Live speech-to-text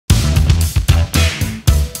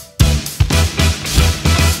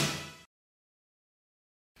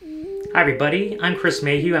Hi everybody, I'm Chris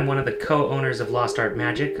Mayhew. I'm one of the co-owners of Lost Art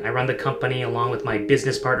Magic. I run the company along with my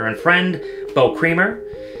business partner and friend, Bo Creamer.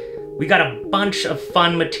 We got a bunch of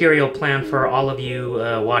fun material planned for all of you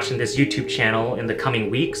watching this YouTube channel in the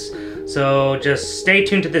coming weeks. So just stay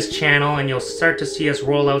tuned to this channel and you'll start to see us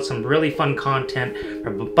roll out some really fun content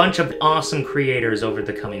from a bunch of awesome creators over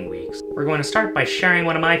the coming weeks. We're going to start by sharing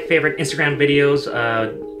one of my favorite Instagram videos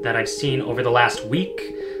that I've seen over the last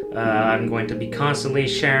week. I'm going to be constantly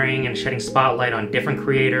sharing and shedding spotlight on different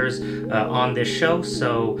creators on this show,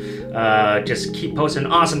 so just keep posting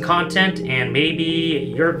awesome content and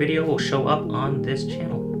maybe your video will show up on this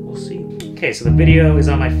channel. We'll see. Okay, so the video is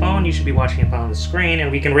on my phone. You should be watching it on the screen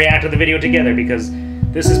and we can react to the video together because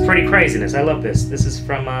this is pretty craziness. I love this. This is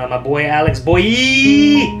from my boy Alex Boy.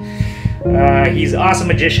 He's an awesome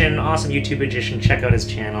magician, awesome YouTube magician. Check out his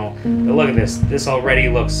channel. But look at this. This already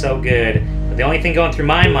looks so good. But the only thing going through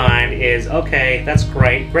my mind is, okay, that's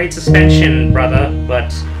great. Great suspension, brother. But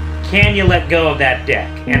can you let go of that deck?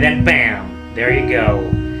 And then bam, there you go.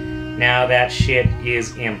 Now that shit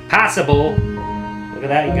is impossible. Look at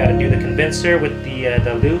that. You gotta do the convincer with the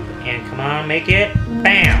loop. And come on, make it.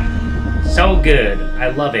 Bam. So good. I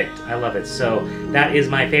love it. I love it. So that is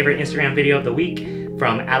my favorite Instagram video of the week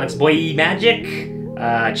from Alex Boy Magic.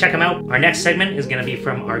 Check him out. Our next segment is gonna be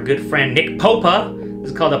from our good friend Nick Popa. This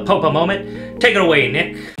is called a Popa Moment. Take it away,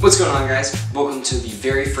 Nick. What's going on, guys? Welcome to the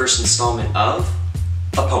very first installment of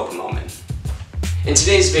a Popa Moment. In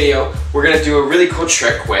today's video, we're gonna do a really cool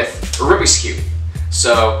trick with a Rubik's Cube.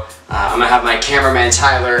 So I'm gonna have my cameraman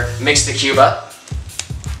Tyler mix the cube up.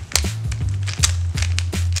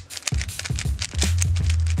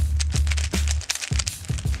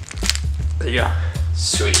 There you go.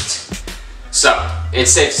 Sweet. So,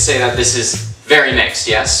 it's safe to say that this is very mixed,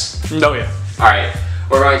 yes? Oh yeah. Alright,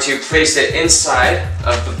 we're going to place it inside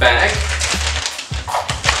of the bag,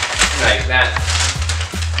 like that.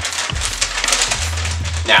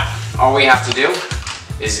 Now, all we have to do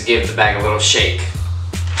is give the bag a little shake.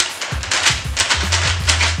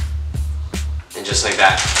 And just like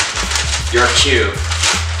that, your cube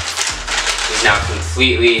is now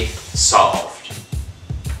completely solved.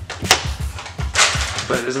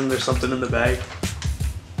 But isn't there something in the bag?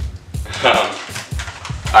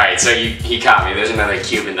 Alright, so he caught me. There's another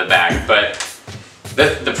cube in the bag, but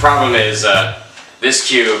the problem is this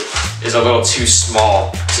cube is a little too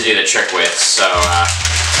small to do the trick with, so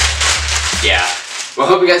yeah. Well,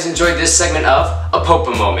 hope you guys enjoyed this segment of a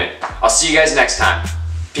Popa Moment. I'll see you guys next time.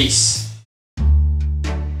 Peace.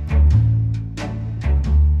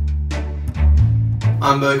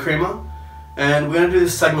 I'm Bo Creamer, and we're going to do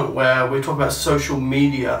this segment where we talk about social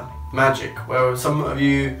media magic, where some of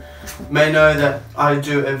you may know that I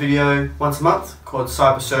do a video once a month called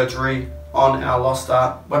Cyber Surgery on our Lost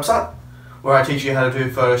Art website, where I teach you how to do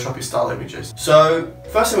Photoshop style images. So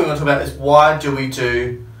first thing we're going to talk about is why do we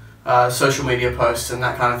do social media posts and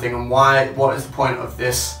that kind of thing, and what is the point of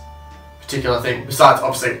this particular thing, besides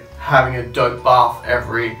obviously having a dope bath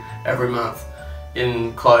every month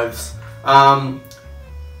in clothes.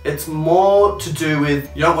 It's more to do with,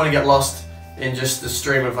 you don't want to get lost in just the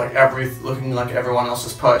stream of like looking like everyone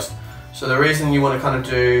else's post. So the reason you want to kind of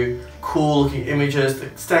do cool looking images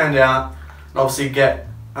that stand out and obviously get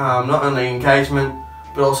not only engagement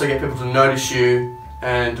but also get people to notice you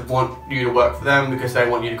and want you to work for them because they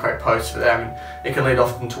want you to create posts for them. And it can lead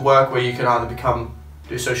often to work where you can either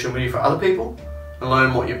do social media for other people and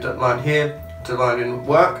learn what you've learned here to learn in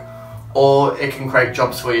work, or it can create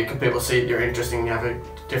jobs for you because people see that you're interesting and you have a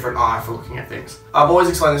different eye for looking at things. I've always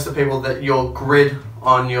explained this to people that your grid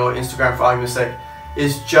on your Instagram, for argument's sake,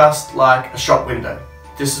 is just like a shop window.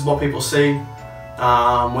 This is what people see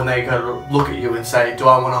when they go to look at you and say, do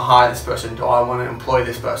I want to hire this person? Do I want to employ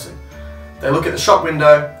this person? They look at the shop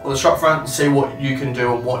window or the shop front and see what you can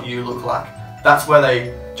do and what you look like. That's where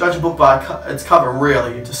they judge a book by its cover,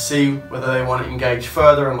 really, to see whether they want to engage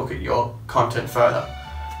further and look at your content further.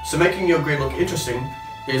 So making your grid look interesting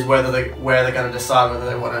is where they're going to decide whether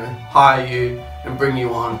they want to hire you and bring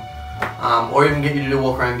you on, or even get you to do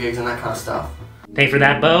walk-around gigs and that kind of stuff. Thanks for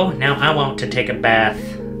that, Bo. Now I want to take a bath.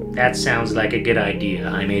 That sounds like a good idea.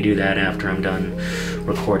 I may do that after I'm done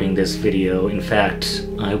recording this video. In fact,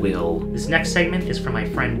 I will. This next segment is from my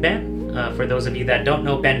friend Ben. For those of you that don't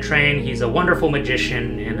know Ben Train, he's a wonderful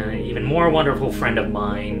magician and an even more wonderful friend of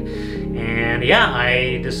mine. And yeah,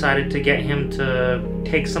 I decided to get him to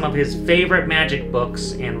take some of his favorite magic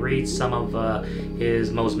books and read some of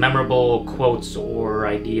his most memorable quotes or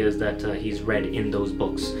ideas that he's read in those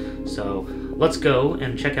books. So let's go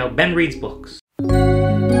and check out Ben Reads Books.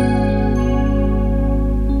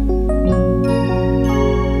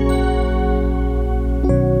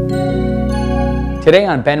 Today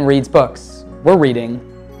on Ben Reads Books, we're reading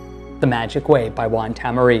The Magic Way by Juan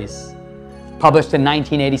Tamariz. Published in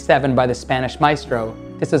 1987 by the Spanish maestro,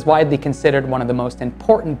 this is widely considered one of the most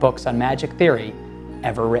important books on magic theory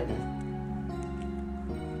ever written.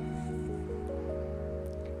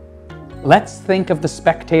 Let's think of the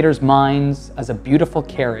spectators' minds as a beautiful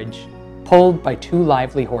carriage pulled by two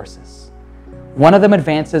lively horses. One of them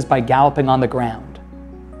advances by galloping on the ground.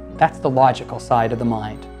 That's the logical side of the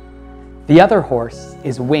mind. The other horse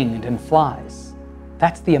is winged and flies.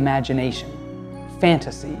 That's the imagination,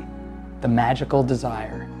 fantasy, the magical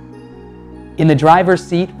desire. In the driver's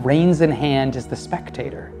seat, reins in hand, is the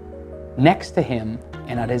spectator. Next to him,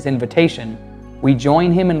 and at his invitation, we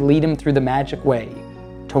join him and lead him through the magic way,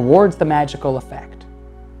 towards the magical effect.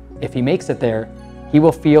 If he makes it there, he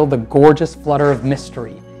will feel the gorgeous flutter of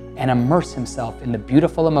mystery and immerse himself in the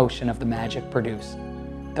beautiful emotion of the magic produced,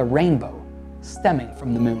 the rainbow stemming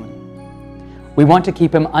from the moon. We want to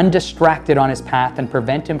keep him undistracted on his path and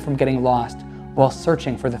prevent him from getting lost while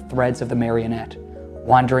searching for the threads of the marionette,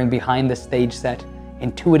 wandering behind the stage set,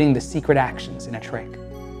 intuiting the secret actions in a trick.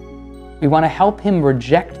 We want to help him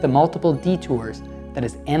reject the multiple detours that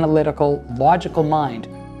his analytical, logical mind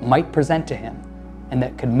might present to him and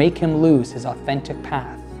that could make him lose his authentic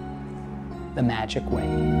path, the magic way.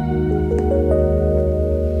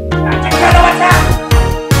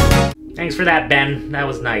 Thanks for that, Ben. That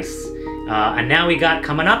was nice. And now we got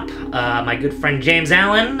coming up my good friend James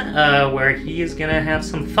Allen, where he is going to have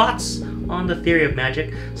some thoughts on the theory of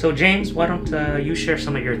magic. So James, why don't you share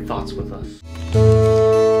some of your thoughts with us?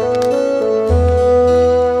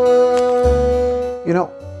 You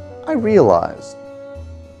know, I realized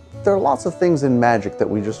there are lots of things in magic that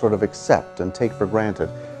we just sort of accept and take for granted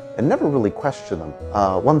and never really question them.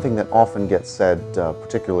 One thing that often gets said,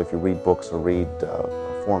 particularly if you read books or read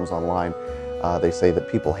forums online, they say that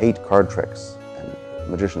people hate card tricks, and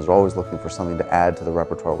magicians are always looking for something to add to the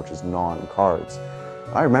repertoire which is non-cards.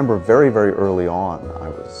 I remember very, very early on, I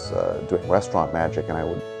was doing restaurant magic, and I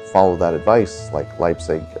would follow that advice, like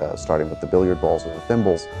Leipzig, starting with the billiard balls or the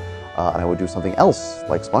thimbles, and I would do something else,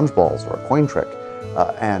 like sponge balls or a coin trick,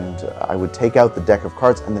 and I would take out the deck of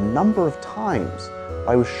cards, and the number of times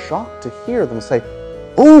I was shocked to hear them say,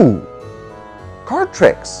 "Ooh, card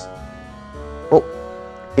tricks!" Well,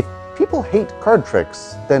 if people hate card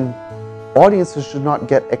tricks, then audiences should not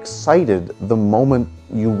get excited the moment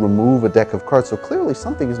you remove a deck of cards. So clearly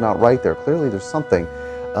something is not right there. Clearly there's something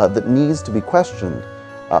that needs to be questioned.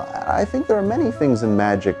 I think there are many things in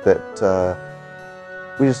magic that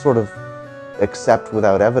we just sort of accept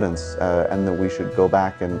without evidence, and that we should go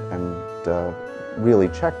back and really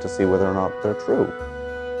check to see whether or not they're true.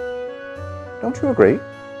 Don't you agree?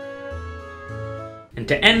 And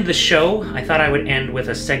to end the show, I thought I would end with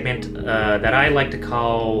a segment that I like to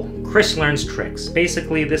call Chris Learns Tricks.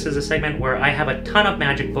 Basically, this is a segment where I have a ton of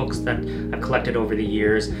magic books that I've collected over the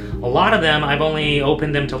years. A lot of them, I've only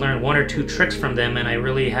opened them to learn one or two tricks from them, and I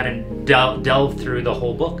really hadn't delved through the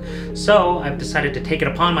whole book. So I've decided to take it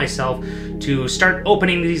upon myself to start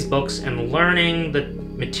opening these books and learning the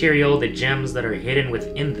material, the gems that are hidden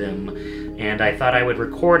within them. And I thought I would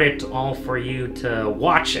record it all for you to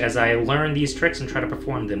watch as I learn these tricks and try to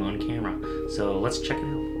perform them on camera. So let's check it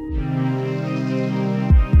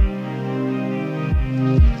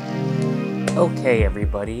out. Okay,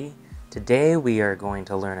 everybody. Today we are going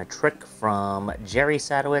to learn a trick from Jerry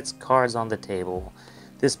Sadowitz's Cards on the Table.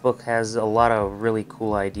 This book has a lot of really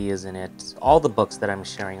cool ideas in it. All the books that I'm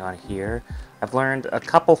sharing on here, I've learned a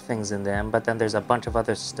couple things in them, but then there's a bunch of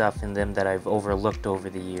other stuff in them that I've overlooked over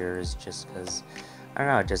the years just because, I don't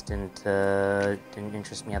know, it just didn't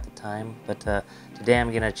interest me at the time. But today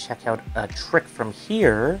I'm going to check out a trick from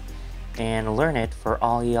here and learn it for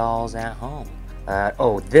all y'alls at home.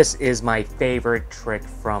 Oh, this is my favorite trick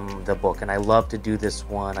from the book, and I love to do this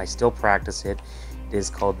one. I still practice it. It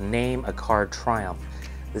is called Name a Card Triumph.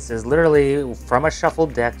 This is literally, from a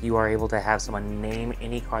shuffled deck, you are able to have someone name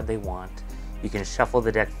any card they want. You can shuffle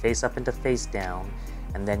the deck face up into face down,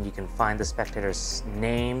 and then you can find the spectator's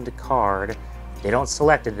named card. They don't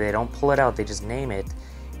select it, they don't pull it out, they just name it.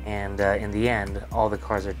 And in the end, all the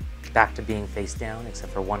cards are back to being face down,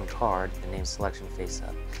 except for one card, the name selection face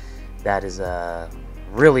up. That is a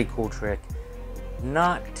really cool trick.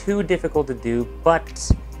 Not too difficult to do,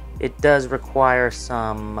 but it does require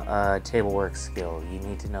some table work skill. You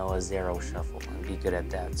need to know a zero shuffle and be good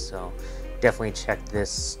at that. So definitely check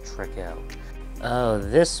this trick out. Oh,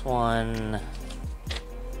 this one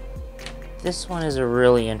is a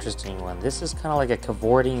really interesting one. This is kind of like a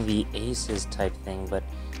cavorting the aces type thing, but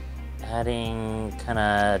adding kind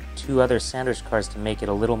of two other Sanders cards to make it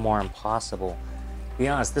a little more impossible. To be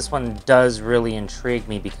honest, this one does really intrigue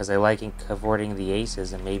me because I like avoiding the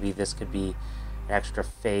aces, and maybe this could be an extra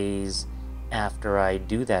phase after I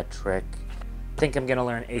do that trick. I think I'm going to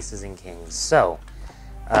learn aces and kings. So,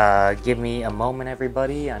 give me a moment,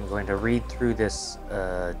 everybody. I'm going to read through this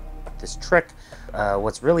this trick.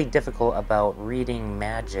 What's really difficult about reading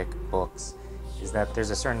magic books is that there's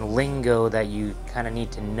a certain lingo that you kind of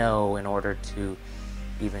need to know in order to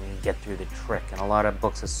even get through the trick, and a lot of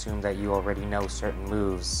books assume that you already know certain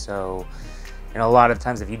moves. So, you know, a lot of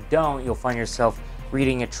times if you don't, you'll find yourself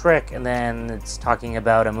reading a trick and then it's talking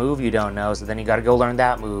about a move you don't know, so then you got to go learn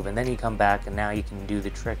that move, and then you come back and now you can do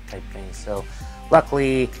the trick type thing. So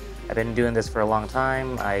luckily I've been doing this for a long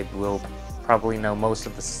time. I will probably know most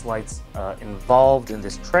of the sleights involved in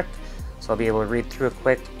this trick, so I'll be able to read through it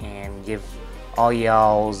quick and give all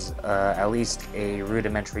y'all's at least a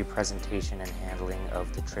rudimentary presentation and handling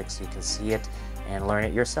of the trick so you can see it and learn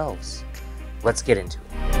it yourselves. Let's get into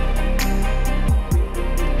it.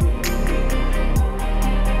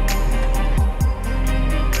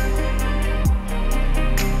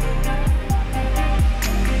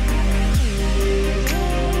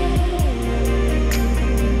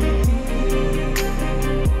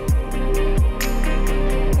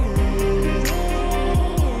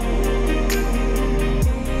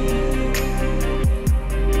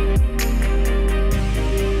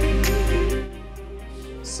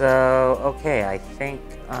 So, okay, I think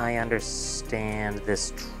I understand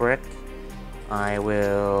this trick.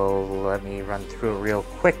 Let me run through it real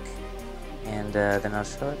quick, and then I'll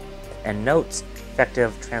show it. And notes,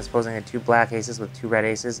 effective transposing the 2 black aces with 2 red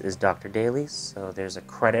aces is Dr. Daly's, so there's a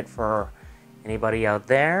credit for anybody out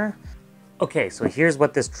there. Okay, so here's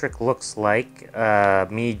what this trick looks like.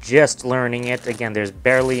 Me just learning it. Again, there's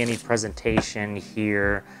barely any presentation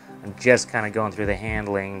here. I'm just kind of going through the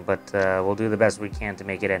handling, but we'll do the best we can to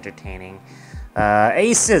make it entertaining.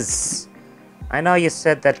 Aces! I know you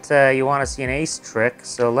said that you want to see an ace trick,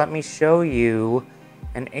 so let me show you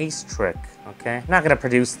an ace trick, okay? I'm not going to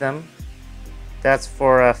produce them. That's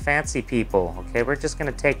for fancy people, okay? We're just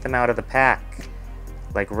going to take them out of the pack,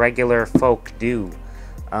 like regular folk do.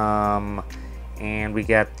 And we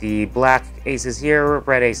got the black aces here,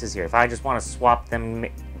 red aces here. If I just want to swap them,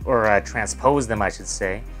 or transpose them, I should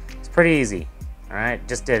say, pretty easy. All right,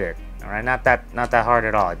 just did it. All right, not that hard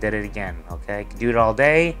at all. I did it again. Okay, could do it all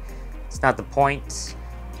day. It's not the point.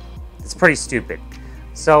 It's pretty stupid.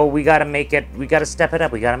 So we got to make it. We got to step it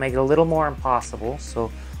up. We got to make it a little more impossible.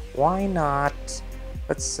 So why not?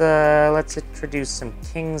 Let's introduce some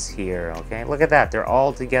kings here. Okay, look at that. They're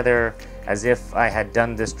all together as if I had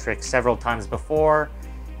done this trick several times before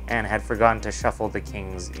and had forgotten to shuffle the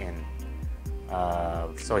kings in.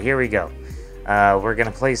 So here we go. We're going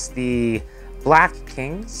to place the black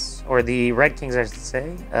kings, or the red kings I should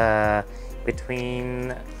say,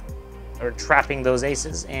 between, or trapping those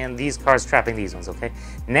aces, and these cards trapping these ones, okay?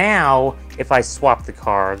 Now, if I swap the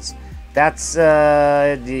cards, that's,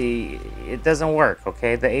 it doesn't work,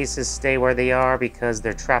 okay? The aces stay where they are because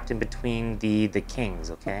they're trapped in between the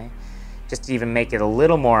kings, okay? Just to even make it a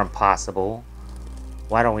little more impossible,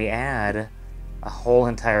 why don't we add a whole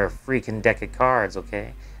entire freaking deck of cards,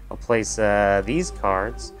 okay? I'll place these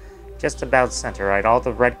cards just about center, right? All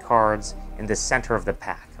the red cards in the center of the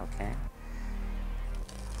pack, okay?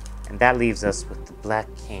 And that leaves us with the black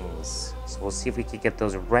kings. So we'll see if we could get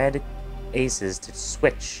those red aces to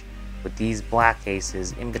switch with these black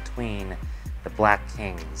aces in between the black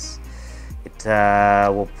kings. It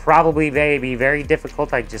will probably be very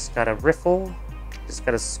difficult. I just gotta riffle, just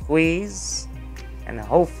gotta squeeze, and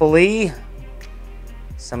hopefully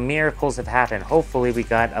some miracles have happened. Hopefully we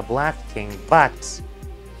got a black king, but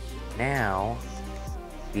now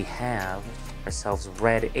we have ourselves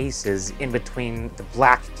red aces in between the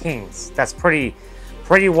black kings. That's pretty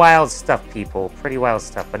wild stuff, people. Pretty wild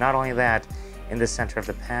stuff. But not only that, in the center of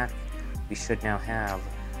the pack, we should now have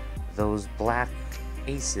those black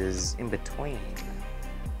aces in between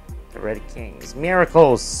the red kings.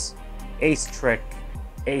 Miracles! Ace trick.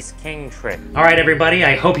 Ace king trick. All right, everybody,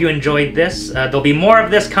 I hope you enjoyed this. There'll be more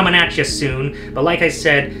of this coming at you soon, but like I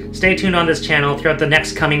said, stay tuned on this channel. Throughout the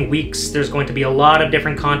next coming weeks, there's going to be a lot of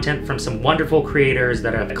different content from some wonderful creators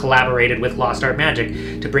that have collaborated with Lost Art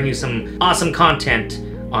Magic to bring you some awesome content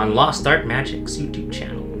on Lost Art Magic's YouTube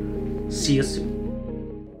channel. See you soon.